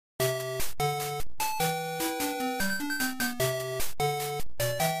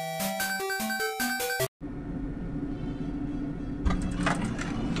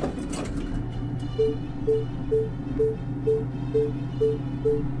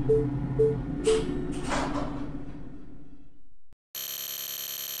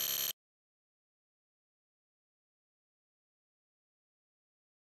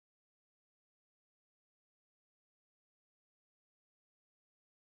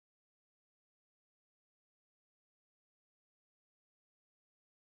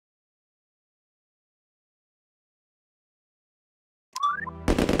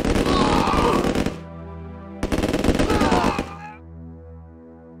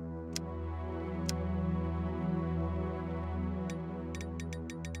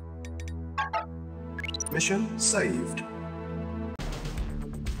Mission saved.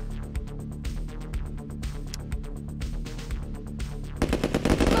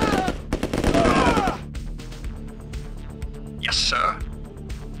 Yes, sir.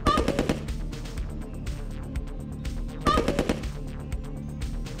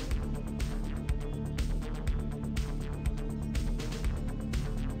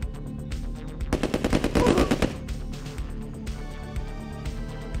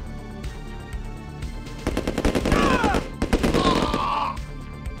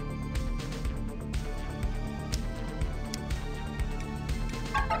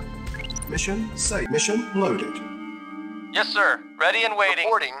 Mission saved. Mission loaded. Yes, sir. Ready and waiting.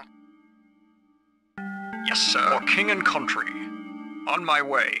 Reporting. Yes, sir. For king and country. On my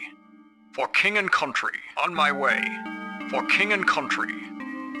way. For king and country. On my way. For king and country.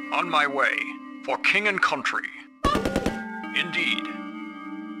 On my way. For king and country. Indeed.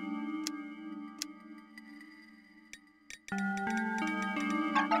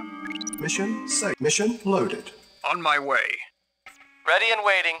 Mission saved. Mission loaded. On my way. Ready and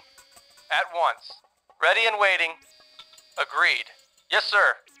waiting. At once. Ready and waiting. Agreed. Yes,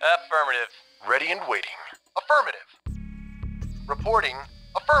 sir. Affirmative. Ready and waiting. Affirmative. Reporting.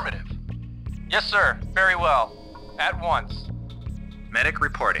 Affirmative. Yes, sir. Very well. At once. Medic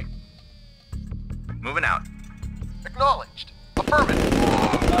reporting. Moving out. Acknowledged.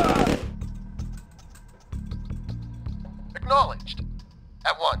 Affirmative. Acknowledged.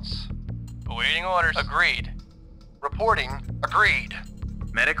 At once. Awaiting orders. Agreed. Reporting. Agreed.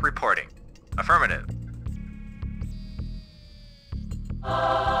 Medic reporting. Affirmative.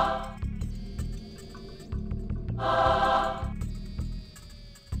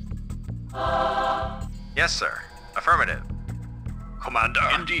 Yes, sir. Affirmative. Commander.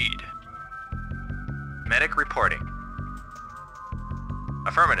 Indeed. Medic reporting.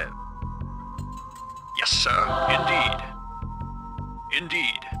 Affirmative. Yes, sir. Indeed.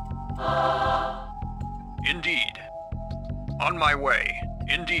 Indeed. Indeed. On my way.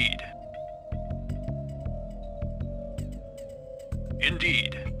 Indeed.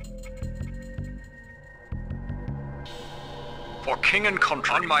 Indeed. For king and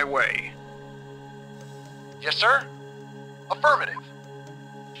country. On my way. Yes, sir. Affirmative.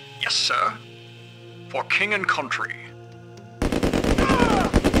 Yes, sir. For king and country.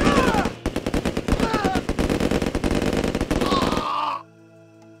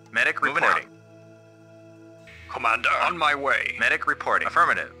 Medic Moving reporting. out. Commander. On my way. Medic reporting.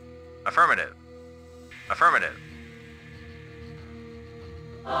 Affirmative. Affirmative. Affirmative.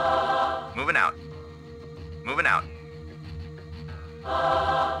 Moving out. Moving out.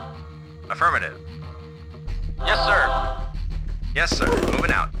 Affirmative. Yes, sir. Yes, sir.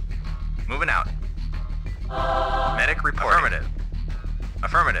 Moving out. Moving out. Medic reporting. Affirmative.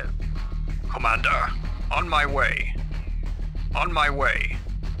 Affirmative. Commander. On my way. On my way.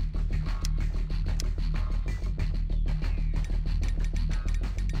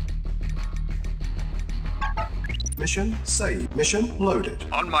 Mission saved. Mission loaded.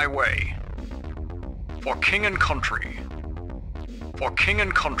 On my way. For king and country. For king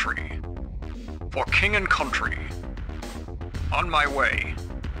and country. For king and country. On my way.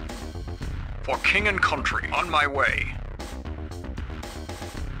 For king and country. On my way.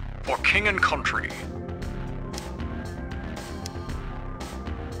 For king and country.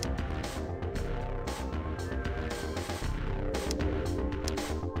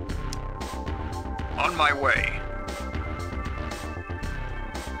 On my way.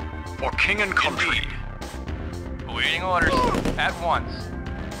 For king and country. Indeed. Awaiting orders. At once.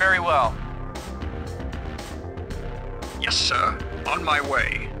 Very well. Yes, sir. On my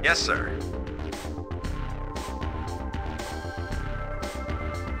way. Yes, sir.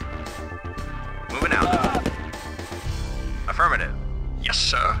 Moving out. Affirmative. Yes,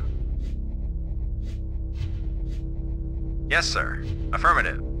 sir. Yes, sir.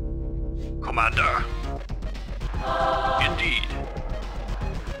 Affirmative. Commander. Indeed.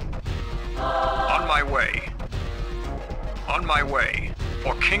 On my way. On my way.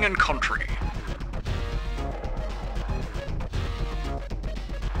 For king and country.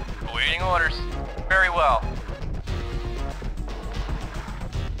 Awaiting orders. Very well.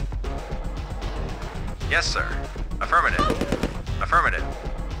 Yes, sir. Affirmative. Affirmative.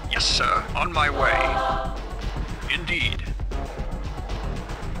 Yes, sir. On my way. Indeed.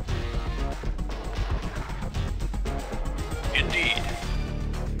 Indeed.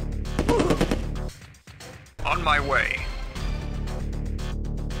 On my way.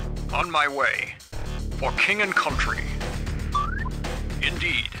 On my way. For king and country.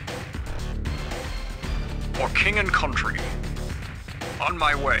 Indeed. For king and country. On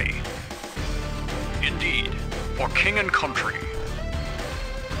my way. Indeed. For king and country.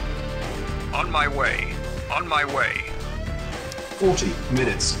 On my way. On my way. 40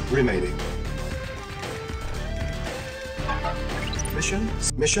 minutes remaining.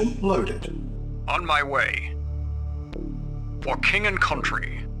 Mission loaded. On my way. For king and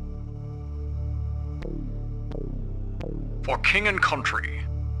country. For king and country.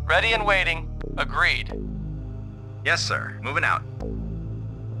 Ready and waiting. Agreed. Yes, sir. Moving out.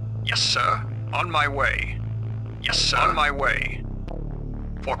 Yes, sir. On my way. Yes, sir. On my way.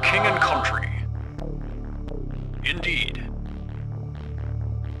 For king and country. Indeed.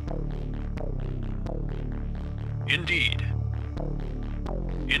 Indeed.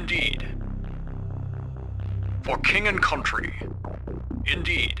 Indeed. For king and country.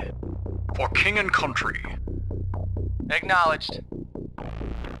 Indeed. For king and country. Acknowledged.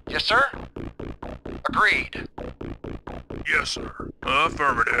 Yes, sir. Agreed. Yes, sir.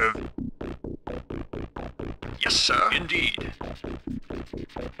 Affirmative. Yes, sir. Indeed.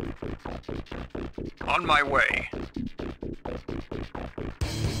 On my way.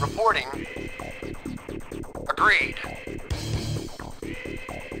 Reporting. Agreed.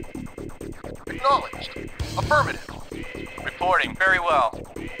 Acknowledged. Affirmative. Reporting. Very well.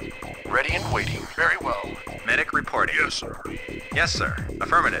 Ready and waiting. Very well. Medic reporting. Yes, sir. Yes, sir.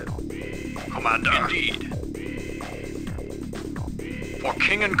 Affirmative. Commander. Indeed. For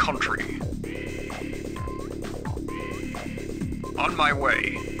king and country. On my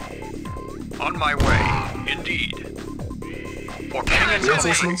way. On my way. Indeed. For king and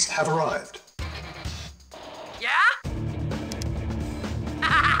country. Reinforcements have arrived. Yeah?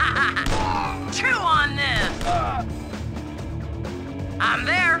 Chew on this! I'm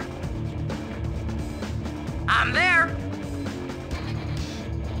there! I'm there!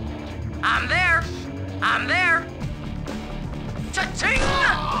 I'm there! I'm there! Cha-ching!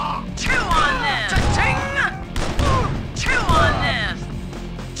 Chew on this! Cha-ching! Chew on this!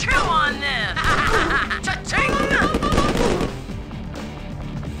 Chew on this! Cha-ching!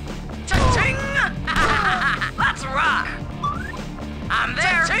 Cha-ching! Let's rock! I'm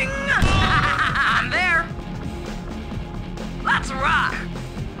there! Cha-ching! I'm there! Let's rock!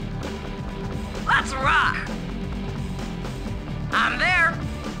 Let's rock! I'm there!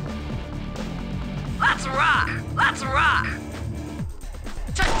 Let's rock! Let's rock!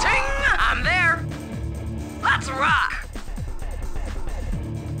 Cha-ching! I'm there! Let's rock!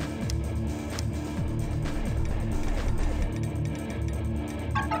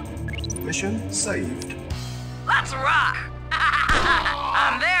 Mission saved. Let's rock!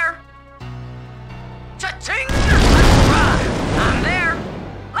 I'm there! Cha-ching! Let's rock! I'm there!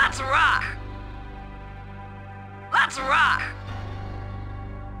 Let's rock! Let's rock!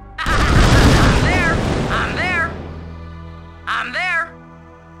 I'm there! I'm there! I'm there!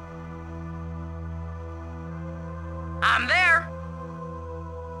 I'm there!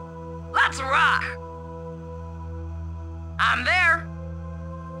 Let's rock! I'm there!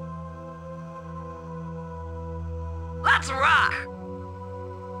 Let's rock!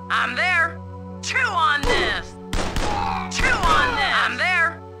 I'm there! Chew on this! Chew on this! I'm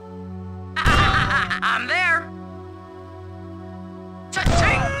there! I'm there!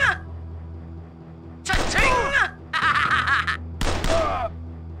 Cha-ching! Cha-ching!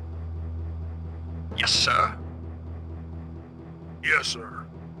 Yes, sir. Yes, sir.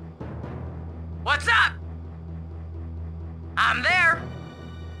 What's up? I'm there!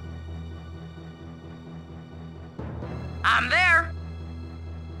 I'm there!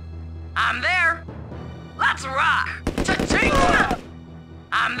 I'm there! Let's rock! Cha-ching!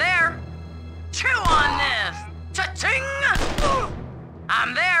 I'm there! Chew on this! Cha-ching!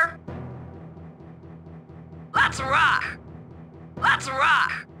 I'm there! Let's rock! Let's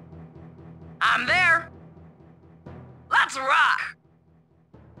rock! I'm there! Let's rock!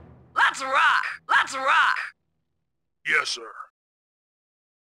 Let's rock! Let's rock! Yes, sir.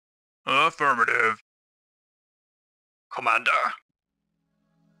 Affirmative. Commander.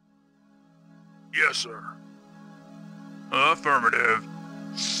 Yes, sir. Affirmative.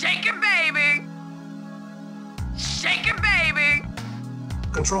 Shake it, baby! Shake it, baby!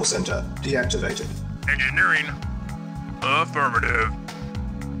 Control center deactivated. Engineering. Affirmative.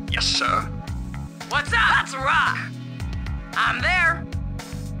 Yes, sir. What's up? Let's rock! I'm there!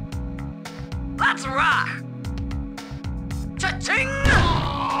 Let's rock! Cha-ching!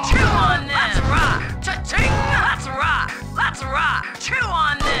 Chew on this! Let's rock! Cha-ching! Let's rock! Let's rock! Chew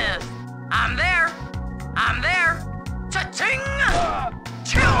on this! I'm there! I'm there! Cha-ching!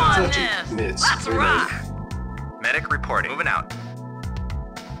 Chew on 30 this! minutes Let's remaining. rock! Medic reporting. Moving out.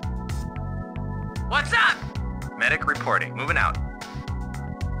 What's up? Medic reporting. Moving out.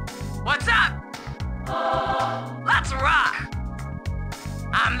 What's up? Let's rock.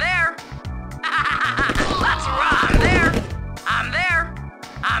 I'm there. Let's rock. I'm there. I'm there.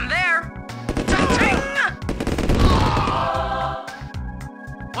 I'm there. Cha-ching!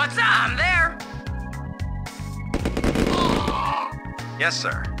 What's up? I'm there. Yes,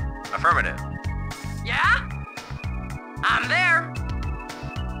 sir. Affirmative. Yeah? I'm there.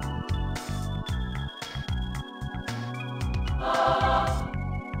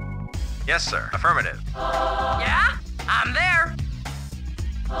 Yes, sir. Affirmative. Yeah? I'm there.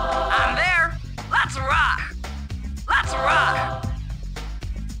 I'm there. Let's rock. Let's rock.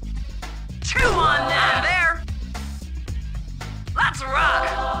 Chew on that. I'm there. Let's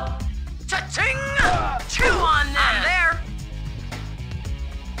rock. Cha-ching! Chew on that. I'm there.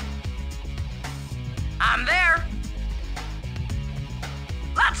 I'm there.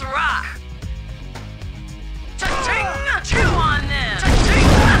 Let's rock. Cha-ching! Chew on this. Cha-ching!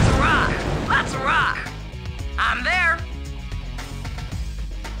 Let's rock. Let's rock. I'm there.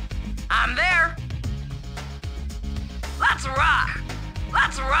 I'm there. Let's rock.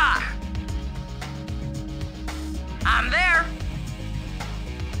 Let's rock. I'm there.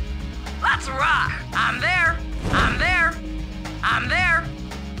 Let's rock. I'm there. I'm there. I'm there.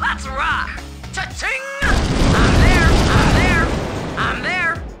 Let's rock. Cha-ching! I'm there. I'm there. I'm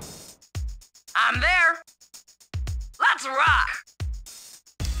there. I'm there. Let's rock.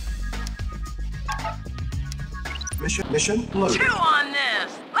 Mission loaded. Chew on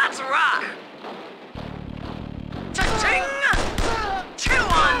this. Let's rock. Cha-ching! Chew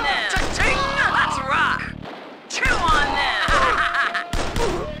on this. Cha-ching! Let's rock. Chew on this.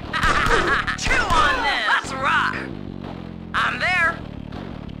 Chew on this. Let's rock. I'm there.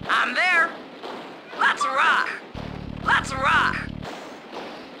 I'm there. Let's rock. Let's rock.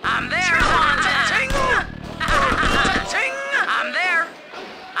 I'm there. Chew on this. Cha-ching! Cha-ching! I'm there.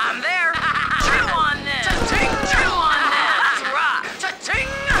 I'm there. Chew on this. Cha-ching! Chew on this. Let's rock. Cha-ching!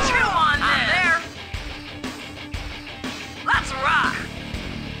 Chew on this. I'm there. Let's rock.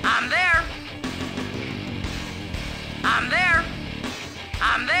 I'm there. I'm there.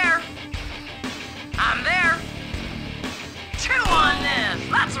 I'm there. I'm there. Chew on this.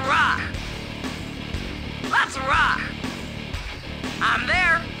 Let's rock. Let's rock. I'm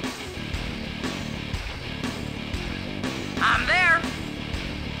there. I'm there.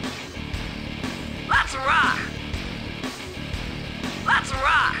 Let's rock. Let's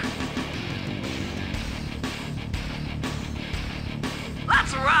rock.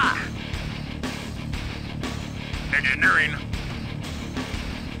 Let's rock. Engineering.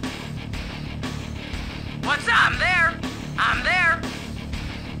 What's up? I'm there. I'm there.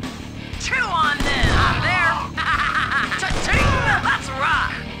 Chew on this. I'm there. Cha-ching! Let's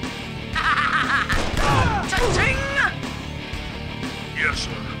rock. Cha-ching! Yes,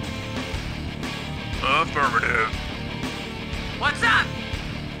 sir. Affirmative. What's up?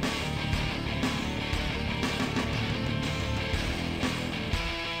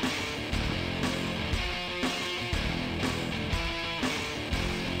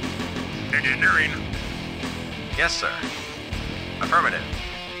 Engineering. Yes, sir. Affirmative.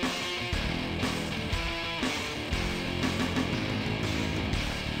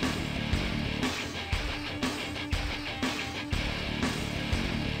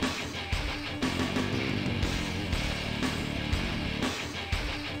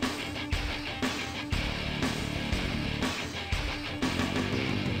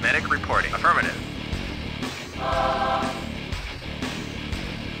 Medic reporting. Affirmative.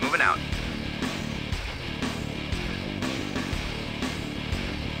 Moving out.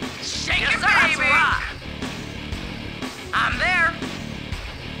 Shake it, baby! Rock. I'm there.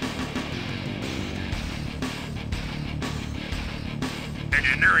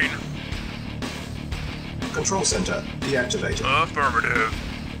 Engineering. Control center deactivated. Affirmative.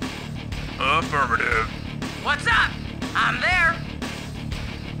 Affirmative. What's up? I'm there.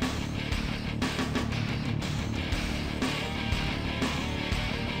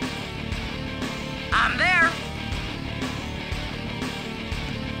 I'm there.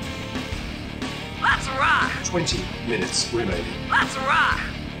 Let's rock. 20 minutes remaining. Let's rock.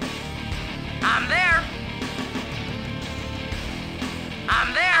 I'm there.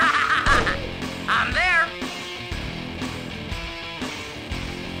 I'm there. I'm there.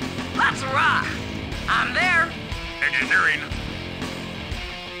 Let's rock. I'm there. Engineering.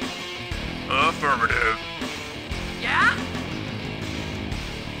 Affirmative. Yeah?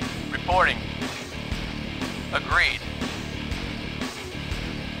 Reporting. Agreed.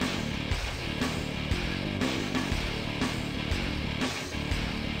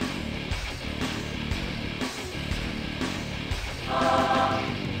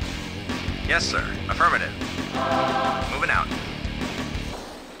 Yes, sir. Affirmative. Moving out.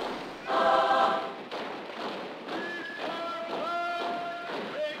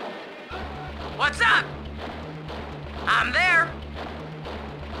 What's up? I'm there.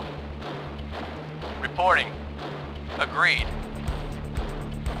 Reporting. Agreed.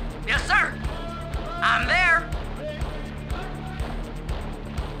 Yes, sir. I'm there.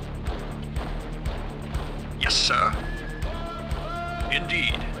 Yes, sir.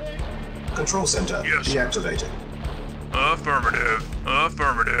 Indeed. Control center Yes. deactivated. Affirmative.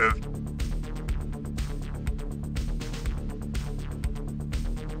 Affirmative.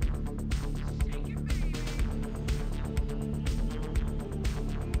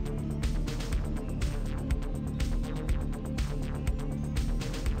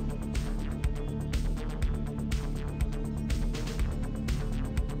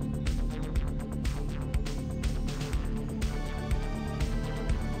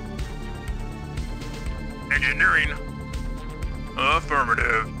 Engineering.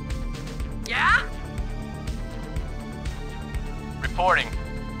 Affirmative. Yeah? Reporting.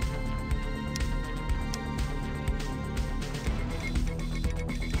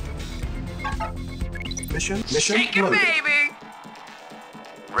 Mission Shake it, loaded. baby.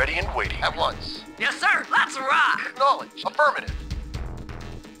 Ready and waiting. At once. Yes, sir. Let's rock. Acknowledge. Affirmative.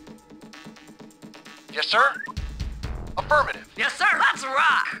 Yes, sir. Affirmative. Yes, sir. Let's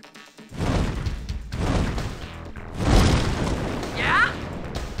rock. Yeah?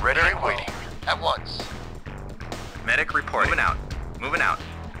 Ready and waiting. At once. Medic reporting. Moving out. Moving out.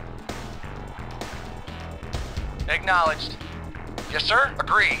 Acknowledged. Yes, sir.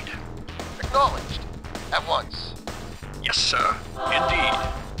 Agreed. Acknowledged. At once. Yes, sir. Indeed.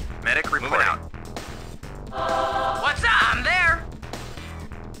 Medic reporting. Moving out. What's up? I'm there.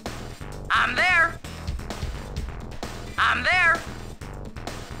 I'm there. I'm there.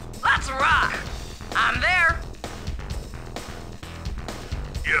 Let's rock. I'm there.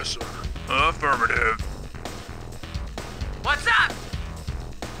 Yes, sir. Affirmative. What's up?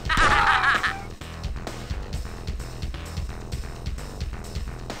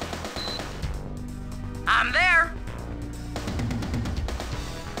 I'm there.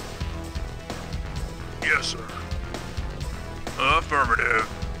 Yes, sir. Affirmative.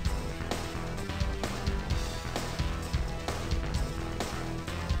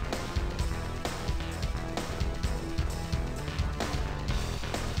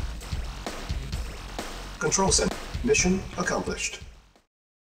 Control center. Mission accomplished.